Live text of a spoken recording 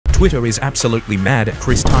Twitter is absolutely mad at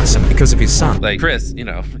Chris Tyson because of his son. Like, Chris, you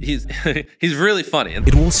know, he's he's really funny.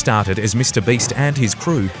 It all started as MrBeast and his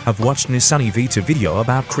crew have watched Sunny Vita video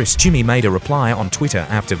about Chris. Jimmy made a reply on Twitter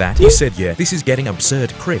after that. He said, "Yeah, this is getting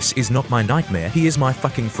absurd. Chris is not my nightmare. He is my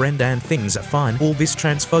fucking friend and things are fine. All this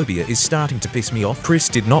transphobia is starting to piss me off." Chris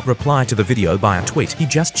did not reply to the video by a tweet. He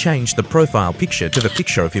just changed the profile picture to the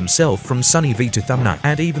picture of himself from Sunny Vita thumbnail.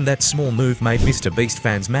 And even that small move made MrBeast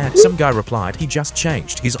fans mad. Some guy replied he just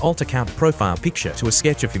changed his alt account profile picture to a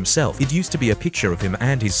sketch of himself. It used to be a picture of him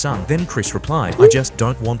and his son. Then Chris replied, "I just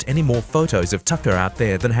don't want any more photos of Tucker out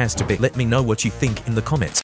there than has to be. Let me know what you think in the comments."